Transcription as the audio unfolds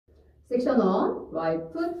Section 1. Right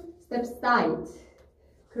foot, step side.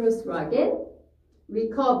 Cross ragged,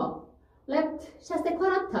 recover. Left chassé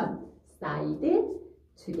quarter turn, side,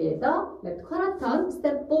 together. Left quarter turn,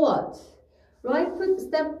 step forward. Right foot,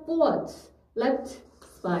 step forward. Left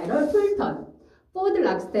spiral full turn. Forward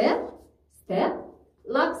lock step, step,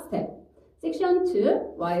 lock step. Section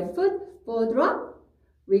 2. Right foot, forward rock.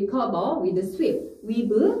 Recover with sweep.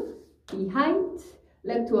 Weave behind.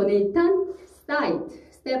 Left 180 turn, side,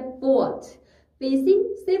 step forward.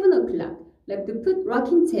 Facing 7 o'clock. Left foot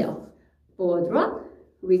rocking chair. Forward rock,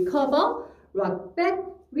 recover, rock back,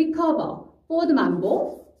 recover. Forward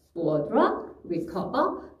mambo, forward rock,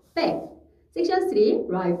 recover, back. Section 3.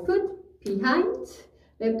 Right foot behind.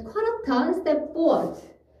 Left quarter turn, step forward.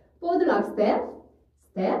 Forward lock step,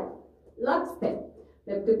 step, lock step.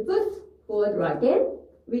 Left foot forward ragged,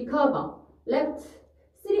 recover. Left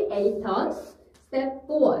 3/8 turn, step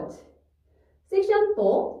forward. Section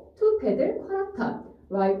 4. 2 pedal quarter turn.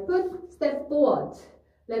 Right foot step forward.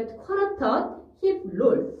 Left quarter turn, hip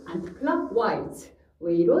roll anti-clockwise.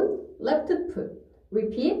 Weight on left foot.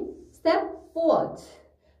 Repeat, step forward.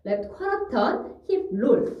 Left quarter turn, hip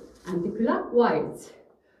roll anti-clockwise.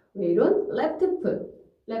 Weight on left foot.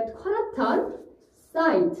 Left quarter turn,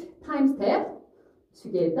 side, time step.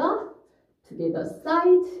 Together, together,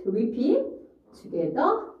 side. Repeat,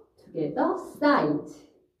 together, together, side.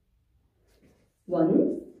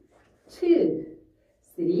 1, 2,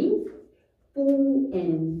 3, 4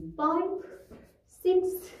 and 5, 6,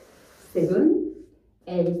 7,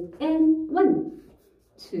 8 and 1,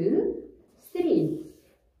 2, 3,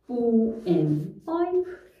 4 and 5,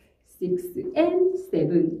 6 and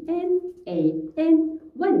 7 and 8 and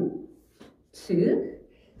 1, 2,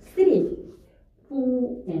 3,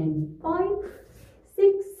 4 and 5,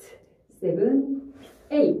 6, 7,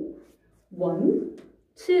 8, 1,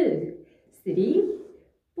 2, 3,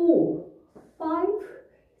 4, 5,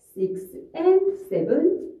 6 and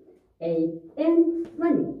 7, 8 and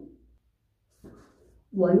 1.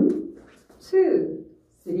 1, 2,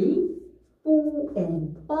 3, 4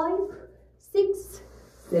 and 5, 6,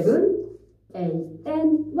 7, 8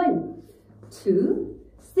 and 1. 2,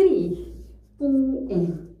 3, 4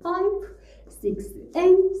 and 5, 6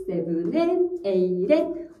 and 7 and 8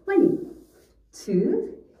 and 1.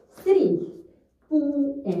 2, 3,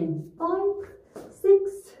 4 and 5,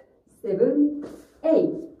 6, 7, 8.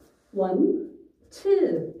 1,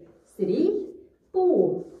 2, 3,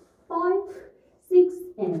 4, 5, 6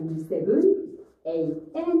 and 7, 8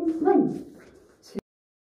 and 1.